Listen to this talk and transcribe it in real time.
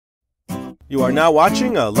You are now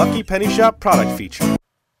watching a Lucky Penny Shop product feature.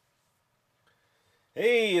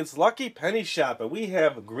 Hey, it's Lucky Penny Shop, and we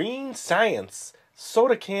have Green Science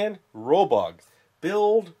soda can Robug.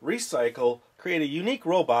 Build, recycle, create a unique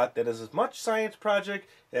robot that is as much science project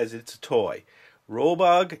as it's a toy.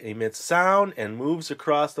 Robug emits sound and moves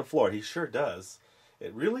across the floor. He sure does.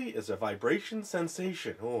 It really is a vibration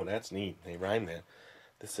sensation. Oh, that's neat. They rhyme that.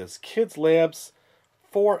 This is Kids Labs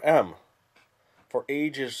 4M for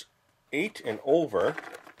ages 8 and over.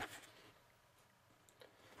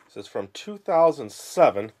 This is from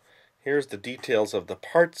 2007. Here's the details of the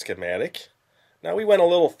part schematic. Now we went a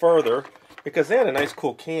little further because they had a nice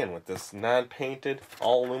cool can with this non-painted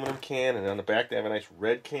all aluminum can, and on the back they have a nice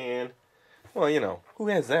red can. Well, you know, who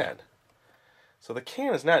has that? So the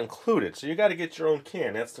can is not included, so you got to get your own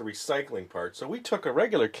can. That's the recycling part. So we took a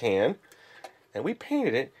regular can and we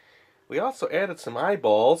painted it. We also added some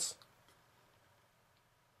eyeballs.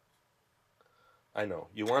 I know,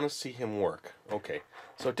 you want to see him work. Okay,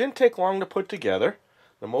 so it didn't take long to put together.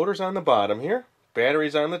 The motor's on the bottom here,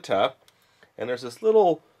 battery's on the top, and there's this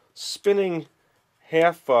little spinning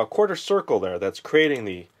quarter circle there that's creating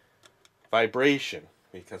the vibration,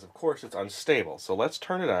 because of course it's unstable. So let's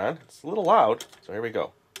turn it on. It's a little loud, so here we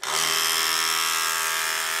go.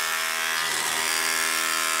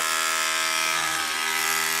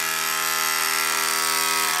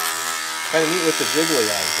 Kind of neat with the jiggly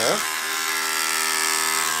eyes, huh?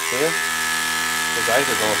 See him? His eyes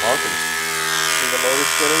are going bonkers. See the motor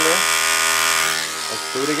spinning there? Let's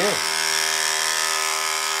do it again.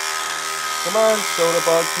 Come on, soda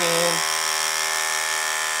bug can.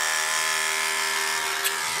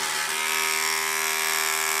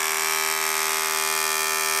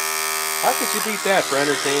 How could you beat that for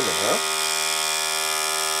entertainment, huh?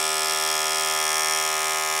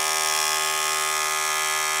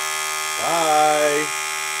 Bye.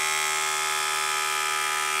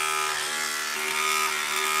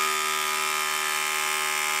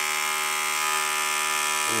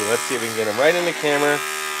 Let's see if we can get him right in the camera,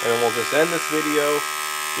 and then we'll just end this video.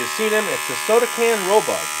 You've seen him. It's the soda can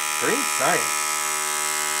Robug. Green Science.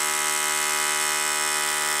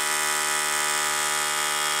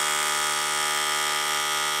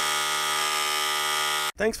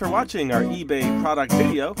 Thanks for watching our eBay product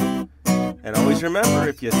video. And always remember,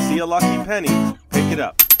 if you see a lucky penny, pick it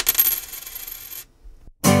up.